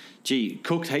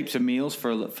 Cooked heaps of meals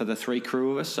for the 3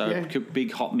 crew of us. So cooked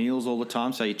big hot meals all the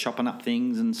time. So you're chopping up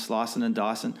things and slicing and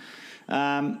dicing.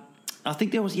 I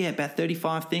think there was, about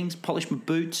 35 things. Polished my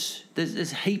boots.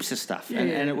 There's heaps of stuff.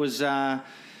 And it was,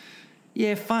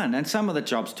 fun. And some of the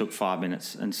jobs took 5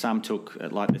 minutes and some took,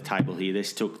 like the table here,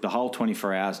 this took the whole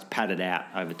 24 hours padded out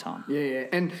over time. Yeah.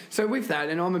 And so with that,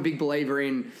 and I'm a big believer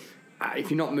in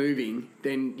if you're not moving,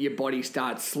 then your body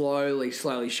starts slowly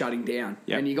shutting down.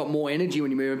 Yep. And you got more energy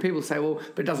when you move. And people say, well,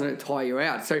 but doesn't it tire you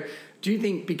out? So do you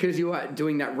think because you are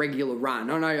doing that regular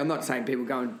run, I know I'm not saying people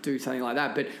go and do something like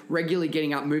that, but regularly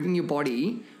getting up, moving your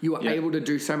body, you are able to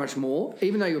do so much more,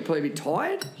 even though you're probably a bit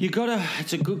tired?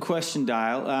 It's a good question,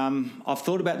 Dale. I've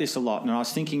thought about this a lot, and I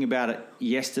was thinking about it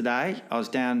yesterday. I was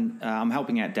down, I'm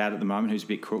helping out Dad at the moment, who's a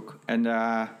bit crook,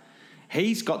 and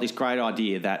he's got this great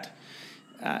idea that,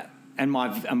 and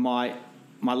my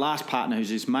last partner, who's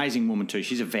this amazing woman too,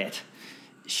 she's a vet.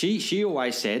 She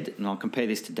always said, and I'll compare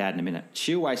this to Dad in a minute,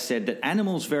 she always said that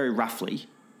animals very roughly,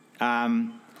 have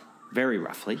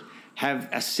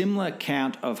a similar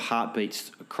count of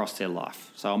heartbeats across their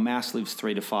life. So a mouse lives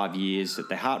 3 to 5 years, that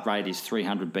their heart rate is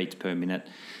 300 beats per minute,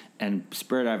 and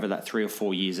spread over that 3 or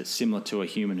 4 years, it's similar to a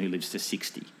human who lives to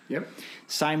 60. Yep.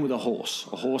 Same with a horse.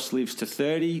 A horse lives to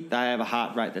 30. They have a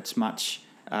heart rate that's much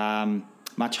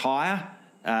higher.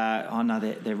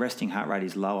 Their resting heart rate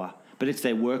is lower, but it's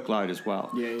their workload as well.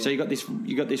 Yeah. So you got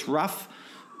this rough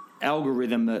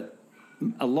algorithm that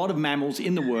a lot of mammals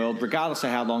in the world, regardless of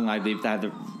how long they live, they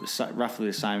have roughly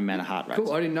the same amount of heart rates.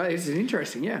 Cool. I didn't know. This is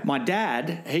interesting. Yeah. My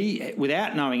dad, he,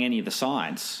 without knowing any of the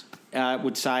science,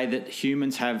 would say that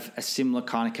humans have a similar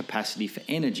kind of capacity for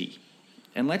energy.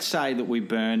 And let's say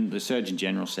that the Surgeon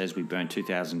General says we burn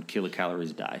 2,000 kilocalories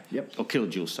a day. Yep. Or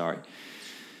kilojoules, sorry.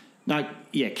 No,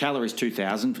 calories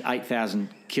 2,000, 8,000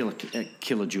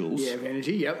 kilojoules. Yeah, of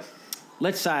energy, yep.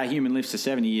 Let's say a human lives to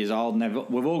 70 years old and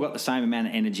we've all got the same amount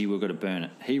of energy, we've got to burn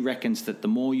it. He reckons that the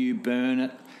more you burn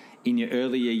it in your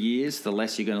earlier years, the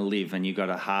less you're going to live, and you've got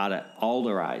a harder,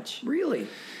 older age. Really?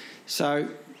 So...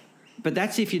 But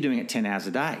that's if you're doing it 10 hours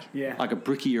a day. Yeah. Like a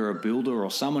brickie or a builder or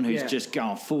someone who's just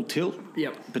going full tilt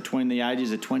between the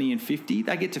ages of 20 and 50.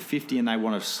 They get to 50 and they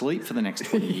want to sleep for the next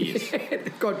 20 years.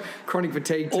 They've got chronic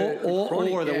fatigue or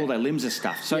all their limbs are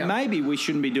stuffed. So maybe we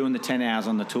shouldn't be doing the 10 hours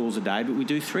on the tools a day, but we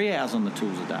do 3 hours on the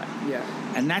tools a day. Yeah.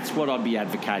 And that's what I'd be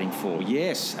advocating for.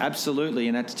 Yes, absolutely.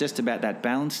 And it's just about that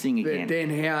balance thing again. But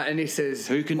then how, and this says...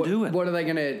 Who can do it? What are they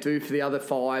going to do for the other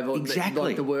 5 or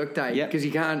like the work day? Because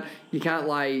you can't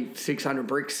lay 600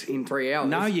 bricks in 3 hours.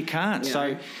 No, you can't.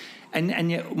 So, and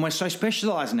yet we're so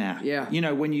specialised now. Yeah. You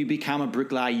know, when you become a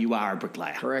bricklayer, you are a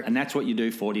bricklayer. Correct. And that's what you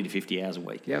do 40 to 50 hours a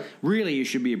week. Yep. Really, you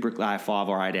should be a bricklayer 5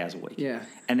 or 8 hours a week. Yeah.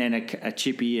 And then a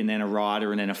chippy, and then a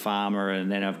rider, and then a farmer,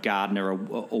 and then a gardener,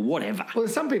 or whatever. Well,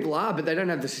 some people are, but they don't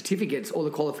have the certificates or the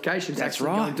qualifications. That's to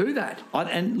right. Go and do that.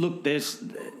 And look, these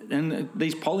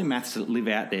polymaths that live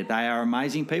out there, they are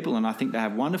amazing people, and I think they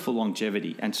have wonderful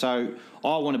longevity. And so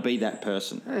I want to be that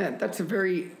person. Yeah, that's a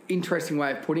very interesting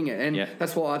way of putting it. And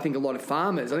that's why I think a lot of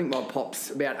farmers, I think my pop's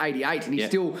about 88 and he's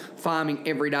still farming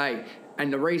every day.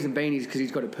 And the reason being is because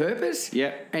he's got a purpose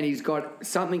and he's got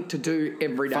something to do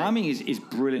every day. Farming is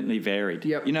brilliantly varied.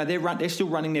 Yep. You know, they're still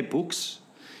running their books,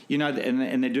 you know,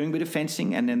 and they're doing a bit of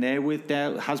fencing, and then they're with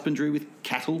their husbandry with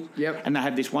cattle. Yep. And they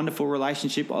have this wonderful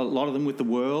relationship, a lot of them with the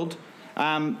world.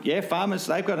 Farmers,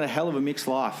 they've got a hell of a mixed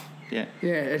life. Yeah.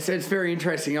 Yeah, it's very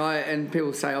interesting. And people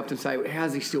often say,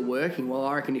 how's he still working? Well,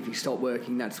 I reckon if he stopped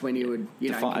working, that's when he would,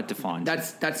 define.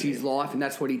 That's his life, and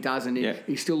that's what he does, and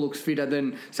he still looks fitter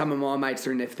than some of my mates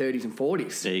are in their 30s and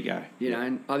 40s. There you go. You know,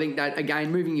 and I think that,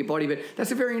 again, moving your body, but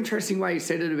that's a very interesting way you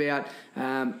said it about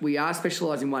we are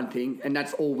specialised in one thing, and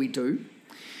that's all we do.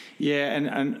 Yeah,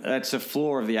 and that's a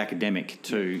flaw of the academic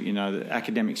too. You know, the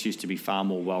academics used to be far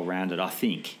more well-rounded, I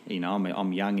think. You know,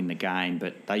 I'm young in the game,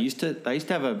 but they used to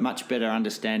have a much better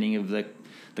understanding of the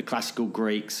classical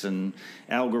Greeks and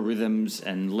algorithms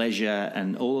and leisure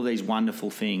and all of these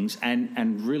wonderful things,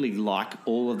 and really like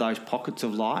all of those pockets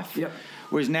of life. Yep.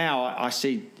 Whereas now I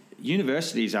see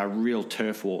universities are real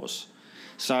turf wars.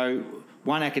 So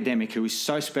one academic who is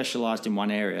so specialised in one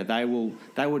area, they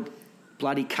would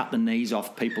bloody cut the knees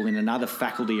off people in another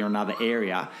faculty or another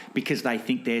area because they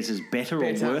think theirs is better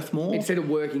or worth more. Instead of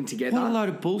working together. What a load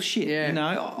of bullshit. Yeah. You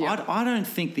know, I don't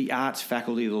think the arts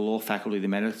faculty, the law faculty, the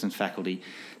medicine faculty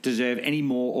deserve any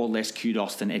more or less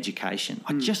kudos than education.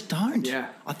 I just don't. Yeah.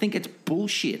 I think it's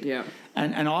bullshit. Yeah.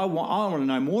 And I want to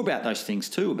know more about those things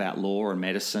too, about law and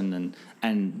medicine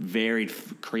and varied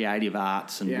creative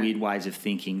arts and weird ways of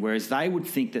thinking, whereas they would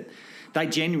think that they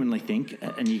genuinely think,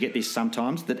 and you get this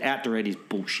sometimes, that outdoor ed is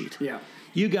bullshit. Yeah.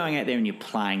 You're going out there and you're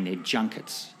playing their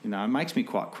junkets. You know, it makes me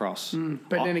quite cross.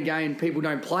 But then again, people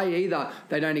don't play either.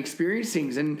 They don't experience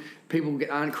things, and people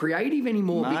aren't creative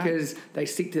anymore because they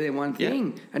stick to their one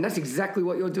thing. Yeah. And that's exactly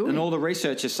what you're doing. And all the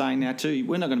research is saying now too,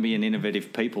 we're not going to be an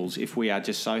innovative peoples if we are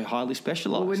just so highly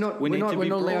specialised. Well, we're not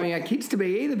allowing our kids to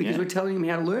be either because we're telling them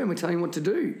how to learn. We're telling them what to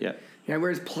do. Yeah.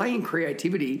 Whereas play and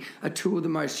creativity are two of the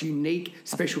most unique,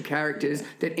 special characters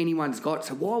that anyone's got.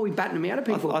 So why are we batting them out of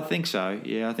people? I think so.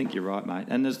 Yeah, I think you're right, mate.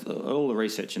 And there's all the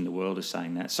research in the world is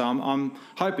saying that. So I'm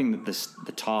hoping that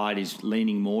the tide is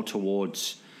leaning more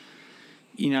towards,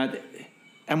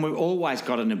 and we've always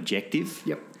got an objective.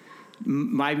 Yep.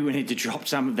 Maybe we need to drop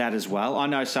some of that as well. I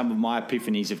know some of my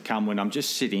epiphanies have come when I'm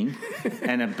just sitting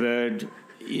and a bird,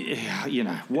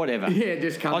 whatever. Yeah,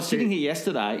 just comes. I was sitting here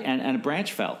yesterday and a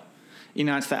branch fell.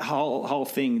 It's that whole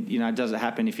thing, does it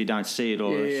happen if you don't see it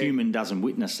or a human doesn't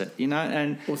witness it,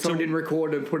 Or someone didn't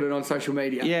record and put it on social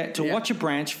media. Yeah, to watch a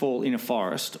branch fall in a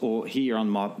forest or here on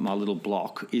my little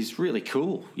block is really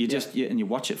cool. You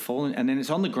watch it fall and then it's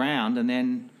on the ground and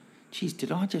then... Geez,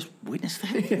 did I just witness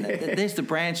that? There's the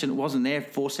branch and it wasn't there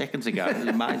 4 seconds ago. It was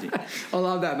amazing. I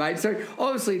love that, mate. So,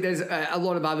 obviously, there's a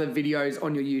lot of other videos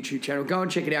on your YouTube channel. Go and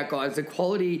check it out, guys. The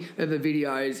quality of the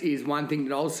videos is one thing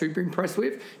that I was super impressed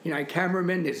with.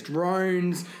 Cameramen, there's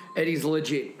drones. It is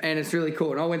legit, and it's really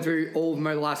cool. And I went through all of them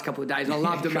over the last couple of days, and I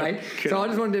loved them, mate. So I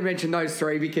just wanted to mention those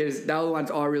three because they were the ones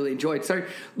I really enjoyed. So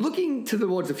looking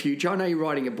towards the future, I know you're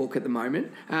writing a book at the moment.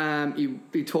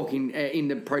 You're talking in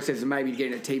the process of maybe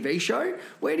getting a TV show.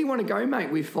 Where do you want to go,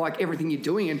 mate, with everything you're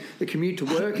doing and the commute to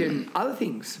work and other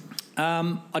things?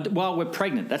 Well, we're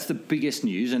pregnant. That's the biggest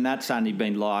news, and that's only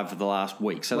been live for the last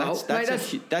week. So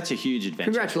that's a huge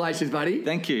adventure. Congratulations, buddy.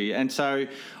 Thank you. And so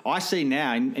I see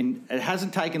now, and it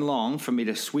hasn't taken long for me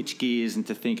to switch gears and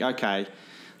to think, okay,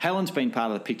 Helen's been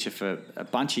part of the picture for a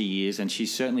bunch of years, and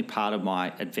she's certainly part of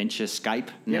my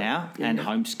adventure-scape now and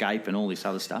homescape and all this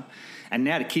other stuff. And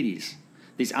now the kid is.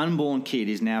 This unborn kid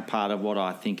is now part of what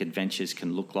I think adventures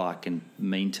can look like and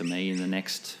mean to me in the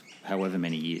next however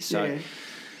many years. So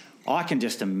I can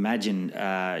just imagine,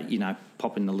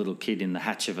 popping the little kid in the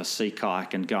hatch of a sea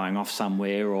kayak and going off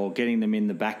somewhere, or getting them in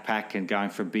the backpack and going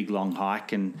for a big long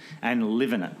hike and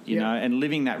living it, and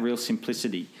living that real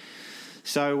simplicity.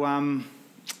 So,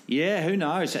 who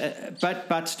knows?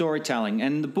 But storytelling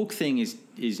and the book thing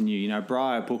is new.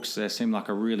 Briar Books seem like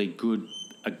a really good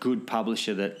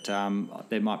publisher that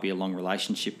there might be a long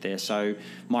relationship there. So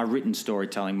my written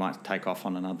storytelling might take off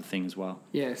on another thing as well.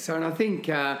 Yeah, so and I think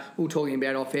we were talking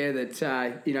about off air that,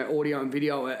 audio and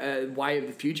video are a way of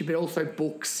the future, but also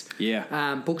books.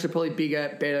 Yeah. Books are probably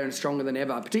bigger, better and stronger than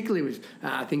ever, particularly with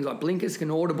things like Blinkist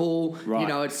and Audible. Right.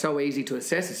 It's so easy to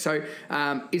assess it. So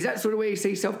is that sort of where you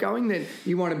see yourself going, that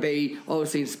you want to be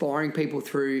obviously inspiring people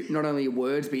through not only your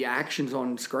words but your actions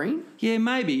on screen? Yeah,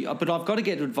 maybe, but I've got to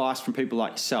get advice from people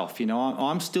like yourself.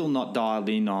 I'm still not dialed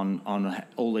in on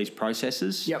all these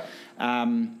processes. Yep.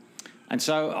 And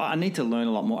so I need to learn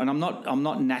a lot more. And I'm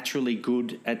not naturally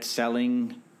good at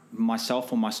selling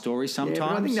myself or my stories sometimes. Yeah,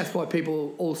 but I think that's why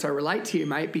people also relate to you,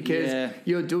 mate, because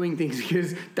you're doing things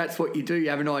because that's what you do. You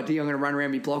have an idea, I'm going to run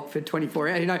around my block for 24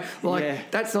 hours.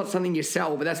 That's not something you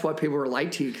sell, but that's why people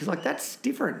relate to you, because that's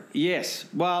different. Yes.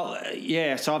 Well,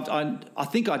 so I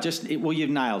think you've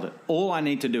nailed it. All I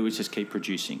need to do is just keep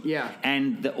producing. Yeah.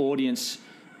 And the audience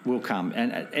will come,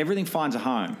 and everything finds a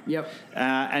home. Yep.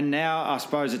 And now I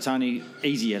suppose it's only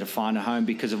easier to find a home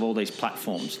because of all these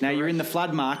platforms. Now you're in the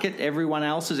flood market, everyone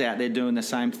else is out there doing the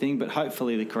same thing, but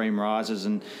hopefully the cream rises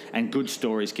and good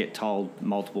stories get told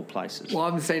multiple places. Well, I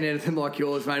haven't seen anything like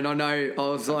yours, mate. And I know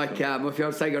I was like, my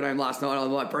fiance got home last night, I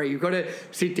was like, bro, you've got to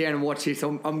sit down and watch this.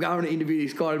 I'm going to interview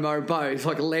this guy tomorrow, Bo. He's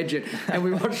like a legend. And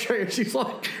we watched her and she's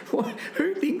like, what?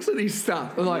 Who thinks of this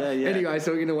stuff? I'm like, anyway, so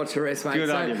we're going to watch the rest, mate.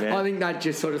 Good on you, man. I think that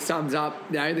just sort of sums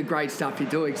up, the great stuff you're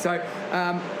doing. So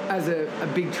as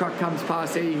a big truck comes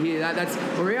past there, you hear that.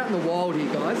 We're out in the wild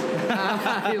here,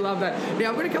 guys. You love that. Now,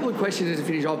 I've got a couple of questions to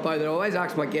finish off, Bo, that I always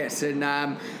ask my guests. And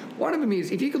one of them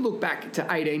is, if you could look back to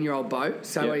 18-year-old Bo,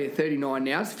 so you're 39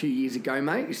 now, it's a few years ago,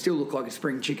 mate. You still look like a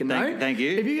spring chicken, though. Thank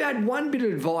you. If you had one bit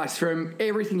of advice from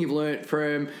everything you've learnt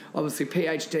from, obviously,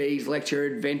 PhDs, lecture,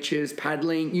 adventures,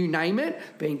 paddling, you name it,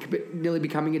 nearly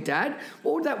becoming a dad,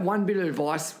 what would that one bit of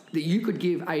advice that you could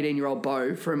give 18-year-old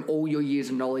Bo from all your years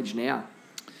of knowledge now?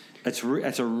 It's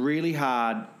a really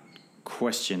hard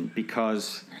question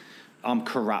because I'm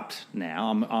corrupt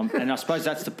now. And I suppose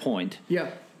that's the point. Yeah.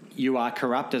 You are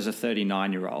corrupt as a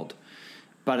 39-year-old,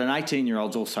 but an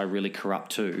 18-year-old's also really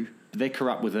corrupt too. They're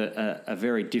corrupt with a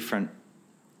very different...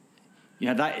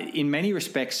 in many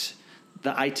respects,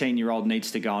 the 18-year-old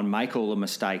needs to go and make all the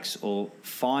mistakes or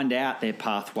find out their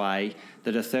pathway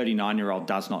that a 39-year-old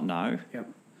does not know. Yep.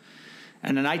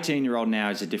 And an 18-year-old now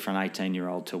is a different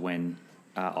 18-year-old to when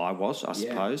I was, I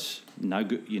suppose. No,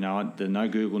 the no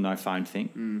Google, no phone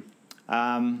thing.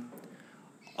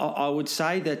 I would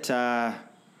say that...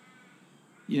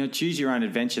 choose your own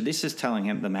adventure. This is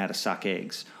telling them how to suck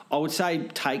eggs. I would say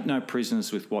take no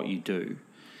prisoners with what you do,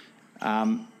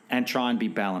 and try and be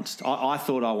balanced. I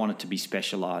thought I wanted to be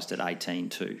specialised at 18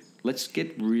 too. Let's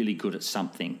get really good at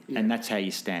something, and that's how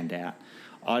you stand out.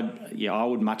 I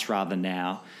would much rather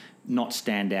now not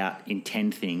stand out in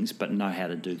 10 things, but know how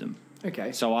to do them.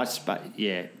 Okay. So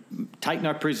take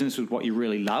no prisoners with what you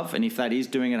really love, and if that is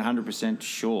doing it 100%,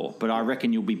 sure. But I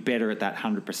reckon you'll be better at that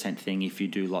 100% thing if you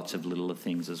do lots of littler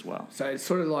things as well. So it's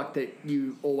sort of like that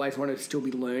you always want to still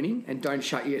be learning and don't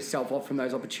shut yourself off from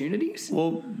those opportunities?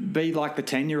 Well, be like the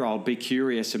 10-year-old, be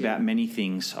curious about many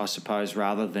things, I suppose,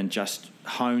 rather than just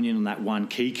hone in on that one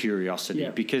key curiosity,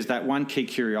 because that one key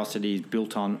curiosity is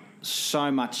built on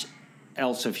so much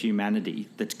else of humanity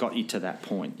that's got you to that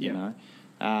point, you know.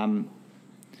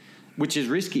 Which is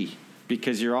risky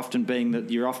because you're often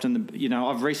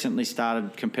I've recently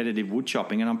started competitive wood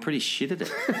chopping and I'm pretty shit at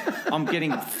it. I'm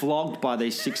getting flogged by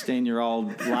these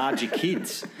 16-year-old larger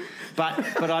kids,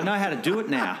 but I know how to do it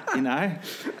now, you know.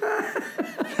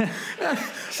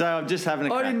 So I'm just having a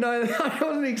crack. I didn't know that. I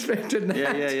wasn't expecting that.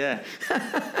 Yeah.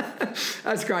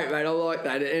 That's great, mate. I like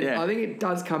that. And I think it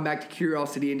does come back to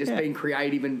curiosity and just being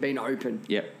creative and being open.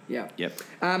 Yep.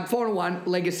 Final one,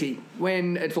 legacy.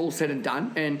 When it's all said and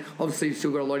done, and obviously you've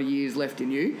still got a lot of years left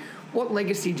in you, what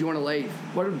legacy do you want to leave?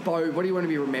 What do you want to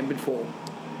be remembered for?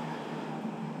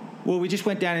 Well, we just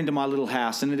went down into my little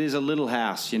house, and it is a little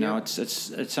house. You know,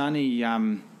 it's only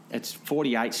it's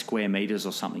 48 square metres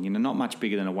or something. You know, not much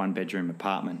bigger than a one-bedroom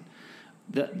apartment.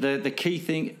 The key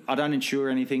thing, I don't insure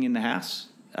anything in the house.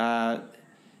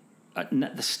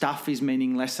 The stuff is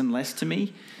meaning less and less to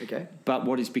me. Okay. But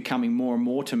what is becoming more and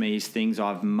more to me is things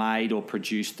I've made or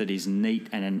produced that is neat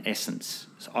and an essence.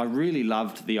 So I really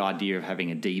loved the idea of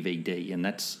having a DVD, and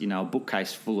that's, you know, a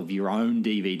bookcase full of your own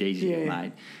DVDs you've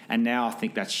made. And now I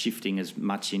think that's shifting as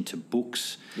much into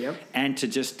books. Yep. And to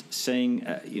just seeing,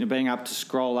 being able to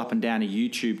scroll up and down a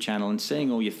YouTube channel and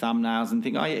seeing all your thumbnails and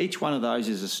think, oh, yeah, each one of those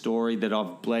is a story that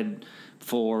I've bled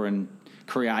for and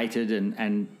created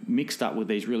and mixed up with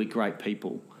these really great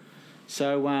people.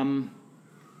 So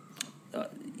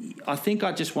I think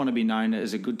I just want to be known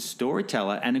as a good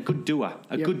storyteller and a good doer.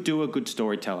 Good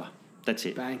storyteller. That's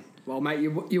it. Bang. Well, mate,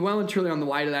 you're well and truly on the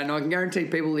way to that, and I can guarantee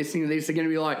people listening to this are going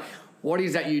to be like, what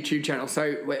is that YouTube channel?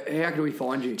 So how can we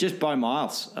find you? Just Beau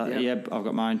Miles. I've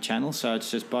got my own channel, so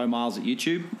it's just Beau Miles at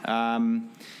YouTube.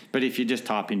 But if you just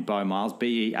type in Beau Miles,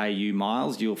 BEAU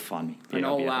Miles, you'll find me. And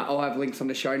I'll have links on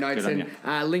the show notes and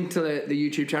link to the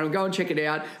YouTube channel. Go and check it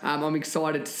out. I'm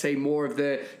excited to see more of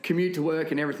the commute to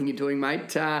work and everything you're doing,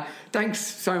 mate. Thanks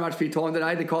so much for your time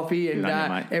today, the coffee and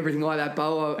everything like that,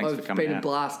 Beau. It's been a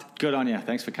blast. Good on you.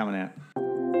 Thanks for coming out.